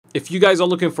If you guys are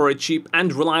looking for a cheap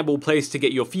and reliable place to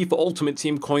get your FIFA Ultimate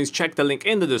Team coins, check the link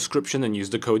in the description and use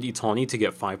the code ITANI to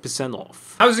get 5%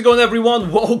 off. How's it going,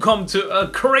 everyone? Welcome to a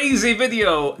crazy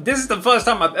video. This is the first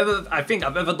time I think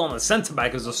I've ever done a centre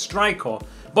back as a striker,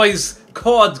 but his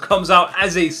card comes out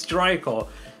as a striker.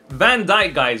 Van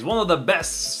Dijk, guys, one of the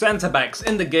best centre backs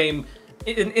in the game.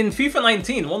 In FIFA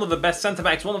 19, one of the best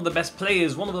centre-backs, one of the best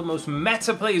players, one of the most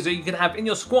meta players that you can have in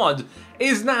your squad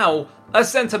is now a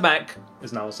centre-back.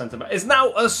 Is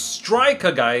now a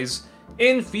striker, guys,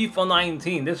 in FIFA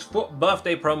 19. This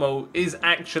birthday promo is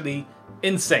actually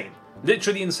insane.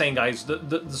 Literally insane, guys.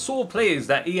 The sort of players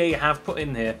that EA have put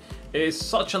in here is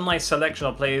such a nice selection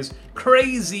of players.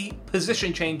 Crazy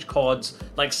position change cards,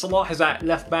 like Salah is at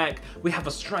left back. We have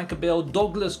a striker build.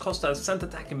 Douglas Costa as centre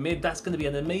attack in mid. That's going to be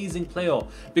an amazing player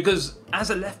because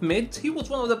as a left mid, he was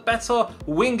one of the better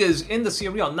wingers in the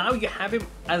Serie A. Now you have him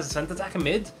as a centre attack in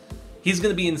mid. He's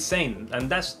going to be insane, and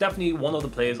that's definitely one of the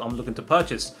players I'm looking to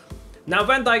purchase. Now,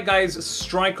 Van Dijk, guys,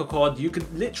 striker card, you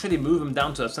could literally move him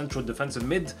down to a central defensive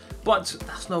mid, but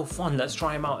that's no fun. Let's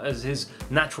try him out as his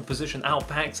natural position out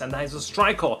packs, and that is a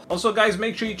striker. Also, guys,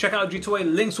 make sure you check out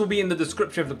G2A. Links will be in the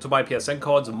description if you look to buy PSN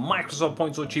cards, Microsoft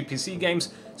points, or cheap PC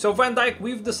games. So, Van Dijk,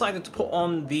 we've decided to put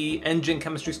on the engine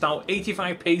chemistry style,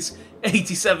 85 pace,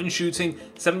 87 shooting,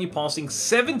 70 passing,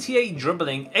 78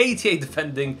 dribbling, 88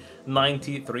 defending,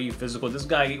 93 physical. This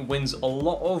guy wins a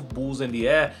lot of balls in the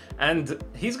air, and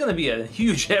he's going to be a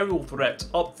huge aerial threat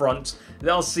up front.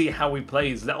 Let's see how he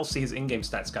plays. Let's see his in-game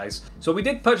stats, guys. So we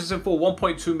did purchase him for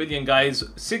 1.2 million, guys.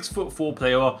 6'4"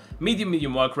 player,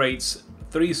 medium work rates,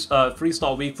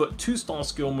 3-star weak foot, 2-star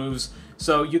skill moves.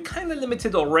 So you're kind of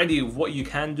limited already with what you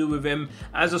can do with him.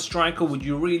 As a striker, would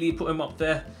you really put him up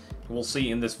there? We'll see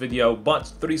in this video, but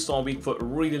 3-star weak foot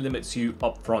really limits you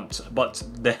up front. But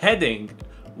the heading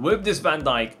with this Van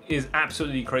Dijk is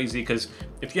absolutely crazy, because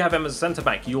if you have him as a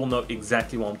centre-back, you'll know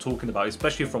exactly what I'm talking about,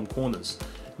 especially from corners.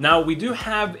 Now, we do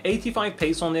have 85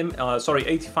 pace on him,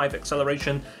 85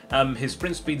 acceleration, his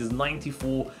sprint speed is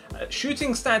 94,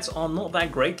 shooting stats are not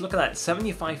that great. Look at that,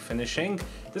 75 finishing.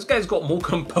 This guy's got more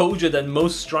composure than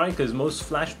most strikers, most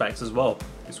flashbacks as well.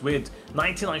 It's weird.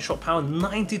 99 shot power,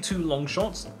 92 long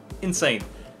shots, insane.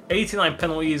 89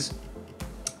 penalties.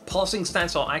 Passing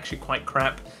stats are actually quite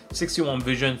crap. 61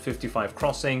 vision, 55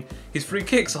 crossing. His free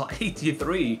kicks are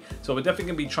 83, so we're definitely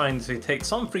going to be trying to take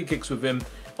some free kicks with him.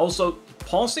 Also,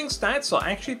 passing stats are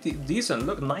actually decent.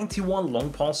 Look, 91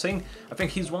 long passing. I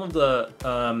think he's one of the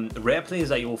rare players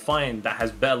that you'll find that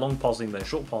has better long passing than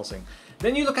short passing.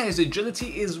 Then you look at his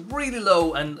agility is really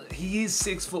low, and he is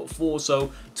 6'4",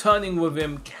 so turning with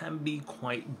him can be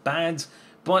quite bad.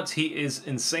 But he is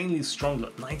insanely strong.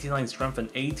 Look, 99 strength and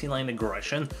 89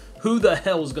 aggression. Who the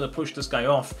hell is going to push this guy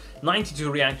off? 92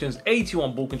 reactions,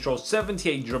 81 ball control,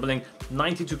 78 dribbling,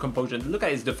 92 composure. Look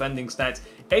at his defending stats.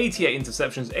 88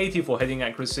 interceptions, 84 heading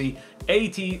accuracy,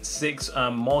 86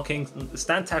 marking,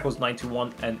 stand tackles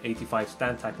 91, and 85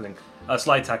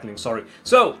 slide tackling, sorry.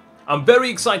 So, I'm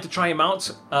very excited to try him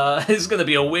out. This is going to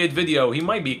be a weird video. He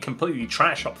might be completely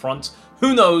trash up front.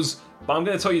 Who knows? But I'm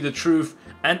going to tell you the truth.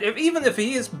 And even if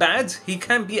he is bad, he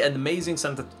can be an amazing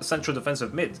central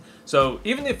defensive mid. So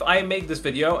even if I make this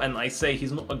video and I say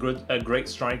he's not a great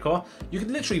striker, you could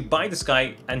literally buy this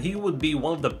guy and he would be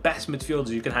one of the best midfielders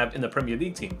you can have in the Premier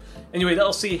League team. Anyway,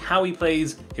 let's see how he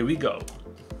plays. Here we go.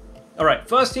 Alright,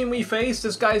 first team we face.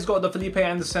 This guy's got the Felipe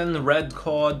Anderson red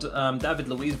card, David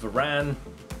Luiz Varane.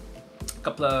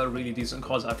 Couple of really decent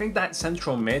cards. I think that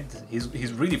central mid,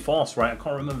 he's really fast, right? I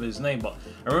can't remember his name, but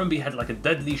I remember he had like a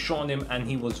deadly shot on him and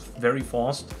he was very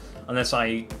fast. Unless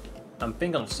I'm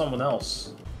thinking of someone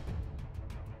else.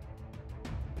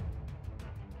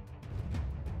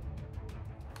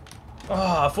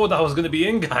 Oh, I thought that was going to be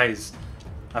in, guys.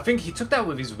 I think he took that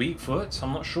with his weak foot.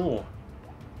 I'm not sure.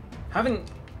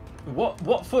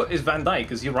 What foot is Van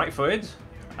Dijk? Is he right-footed?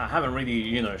 I haven't really,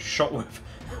 you know, shot with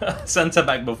centre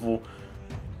back before.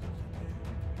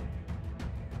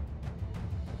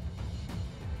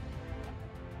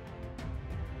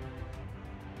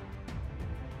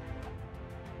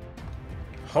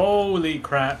 Holy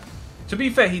crap. To be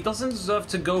fair, he doesn't deserve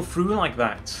to go through like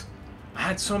that. I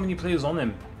had so many players on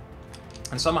him,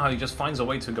 and somehow he just finds a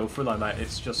way to go through like that.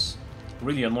 It's just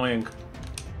really annoying.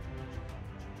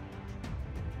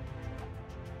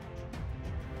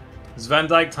 It's Van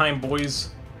Dijk time, boys.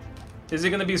 Is he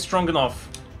going to be strong enough?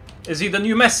 Is he the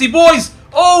new Messi, boys?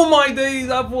 Oh my days,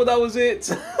 I thought that was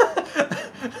it.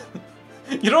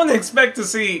 You don't expect to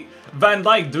see Van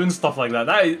Dijk doing stuff like that.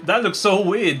 That looks so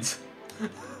weird.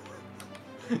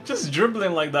 Just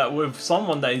dribbling like that with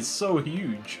someone that is so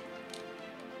huge.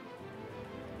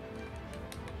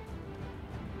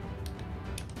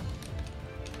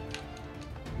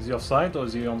 Is he offside or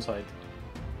is he onside?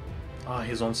 Ah,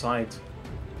 he's onside.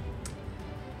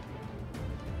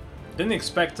 Didn't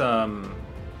expect the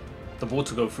ball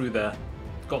to go through there.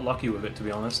 Got lucky with it, to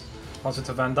be honest. Pass it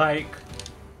to Van Dijk.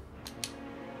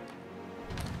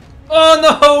 Oh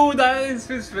no! That is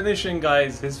his finishing,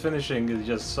 guys. His finishing is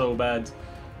just so bad.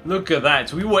 Look at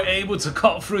that. We were able to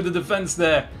cut through the defense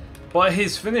there. But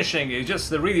his finishing, it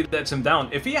just really lets him down.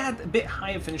 If he had a bit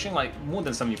higher finishing, like more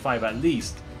than 75 at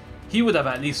least, he would have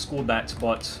at least scored that.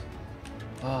 But,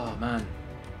 oh man.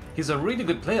 He's a really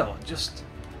good player. Just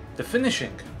the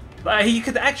finishing. Like, he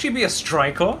could actually be a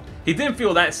striker. He didn't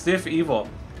feel that stiff either.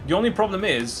 The only problem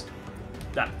is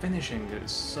that finishing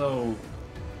is so...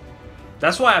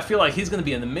 That's why I feel like he's going to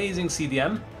be an amazing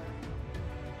CDM.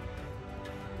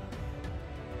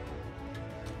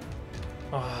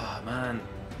 Oh, man.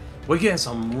 We're getting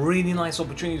some really nice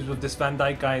opportunities with this Van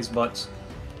Dijk, guys, but...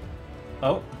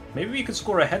 Oh, maybe we could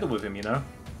score a header with him, you know?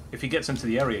 If he gets into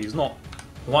the area. He's not.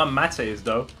 Juan Mata is,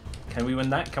 though. Can we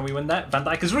win that? Can we win that? Van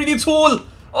Dijk is really tall!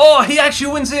 Oh, he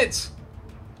actually wins it!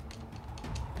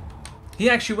 He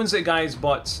actually wins it, guys,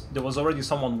 but there was already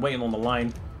someone waiting on the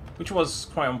line, which was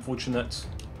quite unfortunate.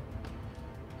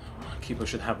 Keeper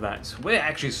should have that. We're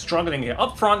actually struggling here.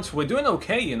 Up front, we're doing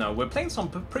okay, you know. We're playing some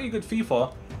pretty good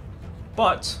FIFA,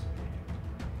 but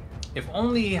if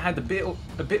only he had a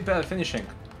bit better finishing.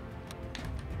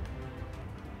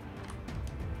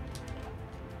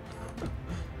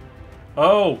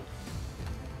 Oh!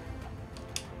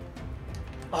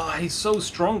 Oh, he's so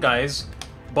strong, guys.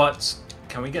 But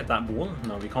can we get that ball?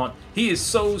 No, we can't. He is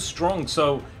so strong,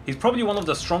 so he's probably one of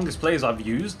the strongest players I've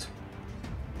used.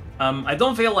 I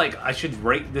don't feel like I should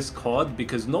rate this card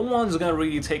because no one's going to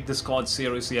really take this card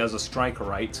seriously as a striker,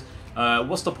 right?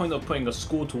 What's the point of putting a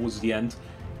score towards the end?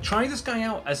 Try this guy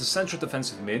out as a central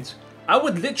defensive mid. I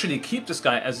would literally keep this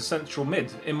guy as a central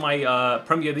mid in my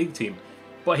Premier League team.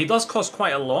 But he does cost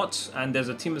quite a lot, and there's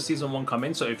a Team of Season 1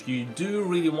 coming, so if you do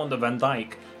really want the Van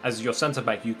Dijk as your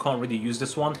centre-back, you can't really use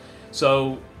this one.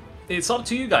 So, it's up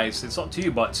to you guys, it's up to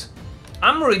you, but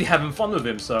I'm really having fun with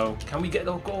him, so can we get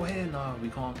the goal here? No, we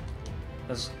can't.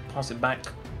 Let's pass it back.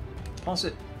 Pass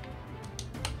it.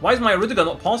 Why is my Rudiger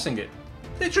not passing it?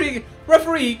 Literally,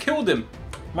 referee killed him.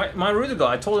 My Rudiger,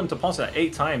 I told him to pass it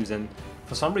 8 times, and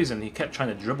for some reason he kept trying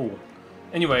to dribble.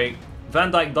 Anyway, Van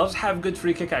Dijk does have good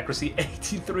free kick accuracy,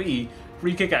 83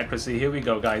 free kick accuracy. Here we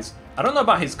go, guys. I don't know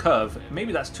about his curve.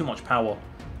 Maybe that's too much power.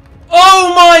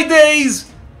 Oh my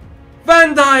days!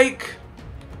 Van Dijk!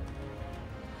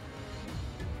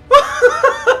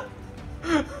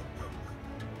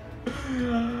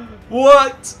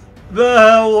 What the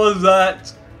hell was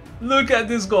that? Look at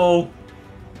this goal.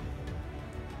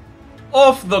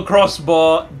 Off the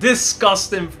crossbar.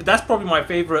 Disgusting. That's probably my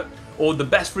favorite or the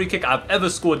best free kick I've ever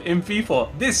scored in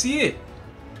FIFA this year.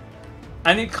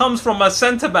 And it comes from a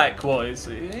centre-back. Well,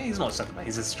 he's not a centre-back,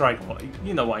 he's a striker.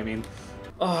 You know what I mean.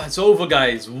 Oh, it's over,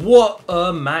 guys. What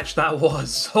a match that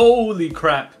was. Holy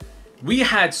crap. We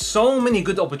had so many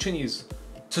good opportunities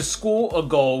to score a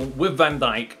goal with Van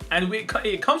Dijk, and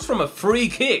it comes from a free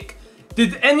kick.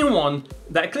 Did anyone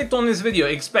that clicked on this video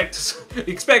expect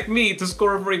me to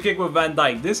score a free kick with Van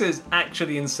Dijk? This is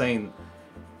actually insane.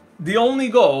 The only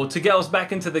goal to get us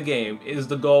back into the game is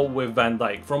the goal with Van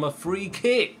Dijk from a free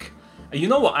kick. And you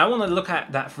know what? I want to look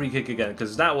at that free kick again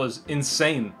because that was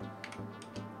insane.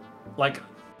 Like,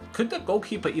 could the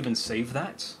goalkeeper even save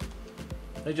that?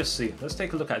 Let's just see. Let's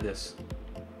take a look at this.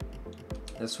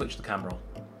 Let's switch the camera.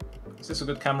 Is this a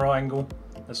good camera angle?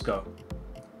 Let's go.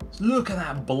 Look at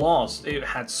that blast. It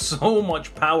had so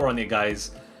much power on it,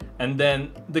 guys. And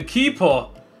then the keeper...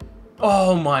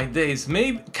 Oh my days,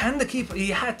 maybe, can the keeper, he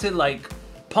had to like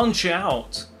punch it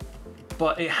out,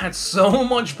 but it had so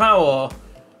much power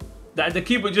that the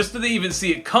keeper just didn't even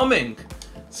see it coming.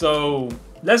 So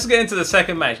let's get into the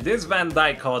second match. This Van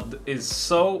Dijk card is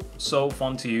so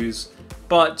fun to use,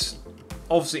 but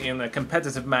obviously in a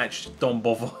competitive match, don't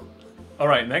bother.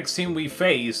 Alright, next team we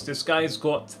face, this guy's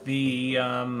got the,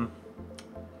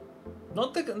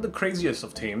 not the craziest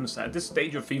of teams. At this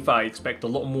stage of FIFA, I expect a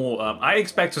lot more. I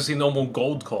expect to see no more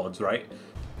gold cards, right?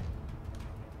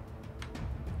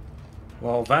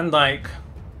 Well, Van Dijk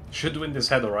should win this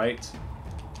header, right?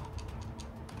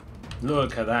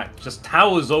 Look at that. Just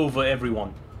towers over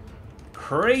everyone.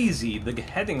 Crazy. The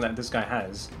heading that this guy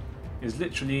has is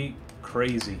literally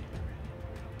crazy.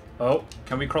 Oh,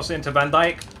 can we cross it into Van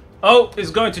Dijk? Oh,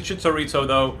 it's going to Chicharito,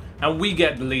 though. And we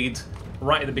get the lead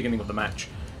right at the beginning of the match.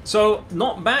 So,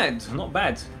 not bad, not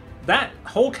bad. That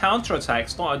whole counter-attack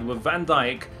started with Van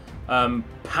Dijk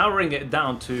powering it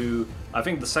down to, I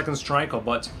think, the second striker,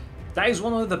 but that is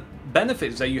one of the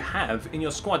benefits that you have in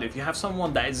your squad. If you have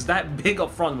someone that is that big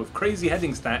up front with crazy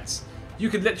heading stats, you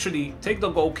could literally take the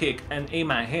goal kick and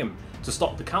aim at him to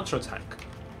stop the counter attack,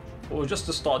 or just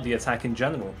to start the attack in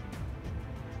general.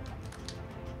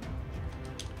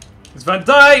 It's Van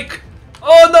Dijk!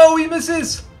 Oh no, he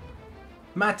misses!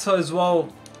 Mata as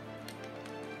well.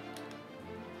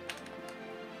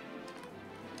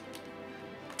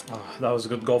 Oh, that was a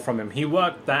good goal from him. He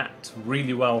worked that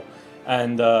really well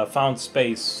and found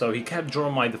space. So he kept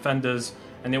drawing my defenders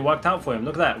and it worked out for him.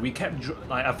 Look at that. We kept...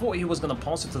 like, I thought he was going to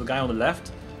pass it to the guy on the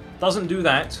left. Doesn't do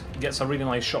that. Gets a really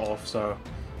nice shot off. So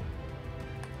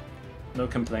no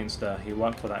complaints there. He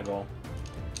worked for that goal.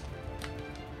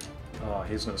 Oh,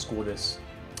 he's going to score this.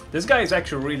 This guy is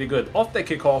actually really good. Off the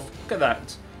kickoff. Look at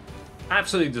that.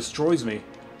 Absolutely destroys me.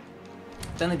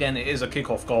 Then again, it is a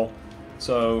kickoff goal.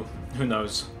 So who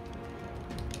knows.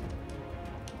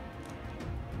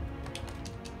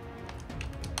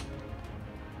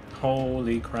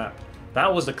 Holy crap.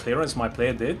 That was the clearance my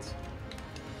player did.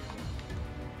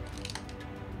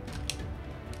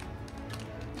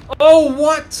 Oh,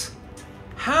 what?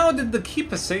 How did the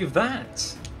keeper save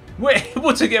that? We're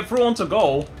able to get through onto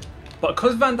goal, but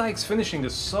because Van Dijk's finishing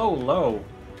is so low,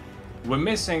 we're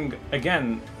missing,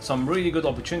 again, some really good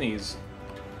opportunities.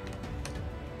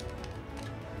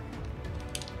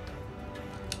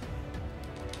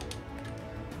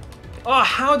 Oh,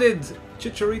 how did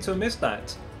Chicharito miss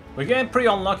that? We're getting pretty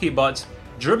unlucky, but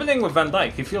dribbling with Van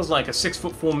Dijk, he feels like a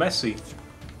 6'4" Messi.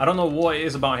 I don't know what it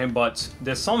is about him, but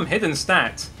there's some hidden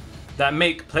stats that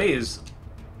make players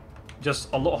just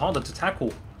a lot harder to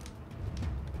tackle.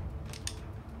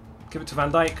 Give it to Van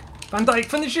Dijk. Van Dijk,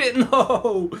 finish it!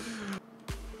 No!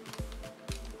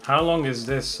 How long is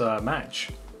this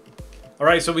match?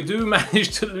 Alright, so we do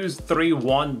manage to lose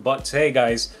 3-1, but hey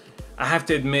guys, I have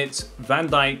to admit, Van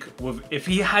Dijk, if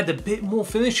he had a bit more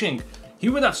finishing, he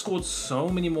would have scored so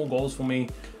many more goals for me.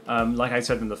 Like I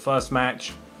said in the first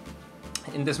match.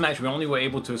 In this match, we only were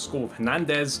able to score with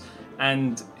Hernandez,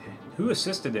 and who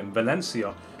assisted him?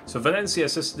 Valencia. So Valencia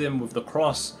assisted him with the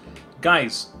cross.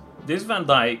 Guys, this Van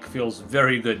Dijk feels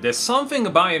very good. There's something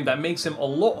about him that makes him a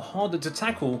lot harder to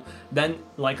tackle than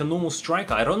like a normal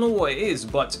striker. I don't know what it is,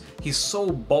 but he's so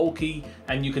bulky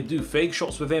and you could do fake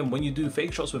shots with him. When you do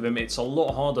fake shots with him, it's a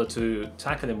lot harder to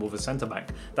tackle him with a centre-back.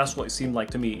 That's what it seemed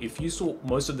like to me. If you saw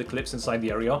most of the clips inside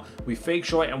the area, we fake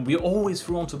shot and we always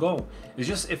threw on to goal. It's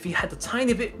just if he had a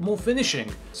tiny bit more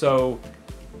finishing. So...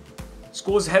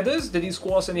 scores headers? Did he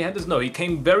score us any headers? No, he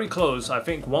came very close. I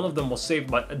think one of them was saved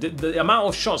by... the amount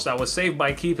of shots that were saved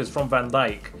by keepers from Van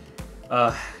Dijk.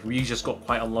 We just got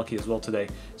quite unlucky as well today.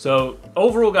 So,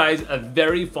 overall guys, a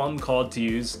very fun card to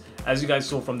use. As you guys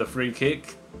saw from the free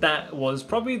kick, that was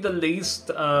probably the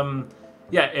least...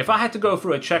 yeah, if I had to go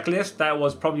through a checklist, that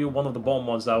was probably one of the bottom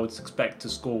ones that I would expect to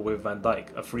score with Van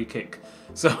Dijk, a free kick.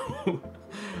 So,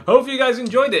 hope you guys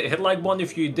enjoyed it. Hit like button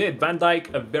if you did. Van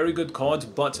Dijk, a very good card,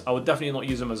 but I would definitely not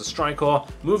use him as a striker.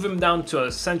 Move him down to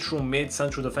a central mid,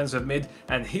 central defensive mid,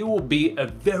 and he will be a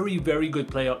very, very good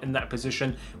player in that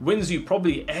position. Wins you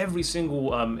probably every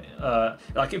single,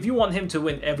 like if you want him to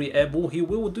win every air ball, he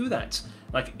will do that.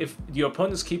 Like if your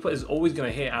opponent's keeper is always going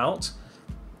to hit out,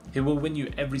 he will win you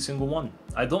every single one.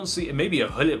 I don't see... maybe a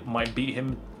Hullet might beat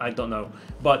him. I don't know.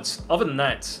 But other than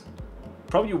that,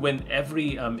 probably win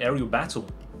every aerial battle.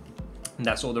 And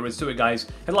that's all there is to it, guys.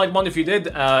 Hit like button if you did.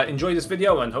 Enjoy this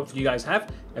video, and hopefully you guys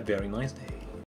have a very nice day.